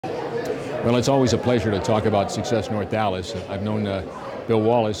Well, it's always a pleasure to talk about Success North Dallas. I've known Bill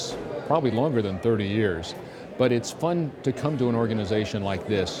Wallace probably longer than 30 years, but it's fun to come to an organization like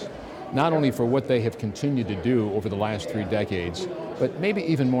this, not only for what they have continued to do over the last 3 decades, but maybe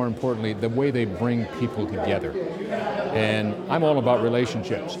even more importantly, the way they bring people together. And I'm all about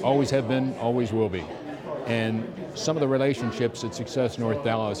relationships, always have been, always will be. And some of the relationships at Success North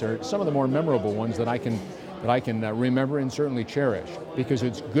Dallas are some of the more memorable ones that I can remember and certainly cherish, because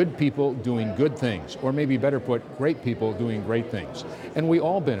it's good people doing good things, or maybe better put, great people doing great things. And we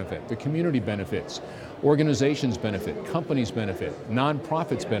all benefit. The community benefits, organizations benefit, companies benefit,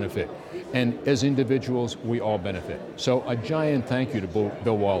 nonprofits benefit, and as individuals, we all benefit. So a giant thank you to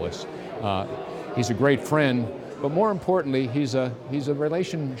Bill Wallace. He's a great friend, but more importantly, he's a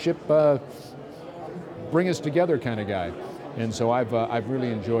relationship bring us together kind of guy. And so I've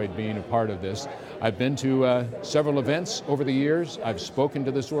really enjoyed being a part of this. I've been to several events over the years. I've spoken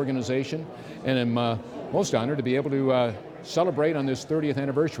to this organization, and I'm most honored to be able to celebrate on this 30th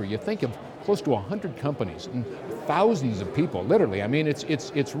anniversary. You think of close to 100 companies and thousands of people, literally. I mean,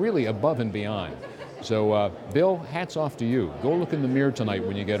 it's really above and beyond. So Bill, hats off to you. Go look in the mirror tonight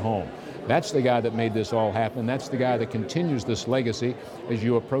when you get home. That's the guy that made this all happen. That's the guy that continues this legacy as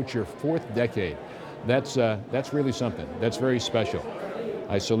you approach your 4th decade. That's really something. That's very special.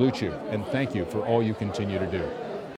 I salute you and thank you for all you continue to do.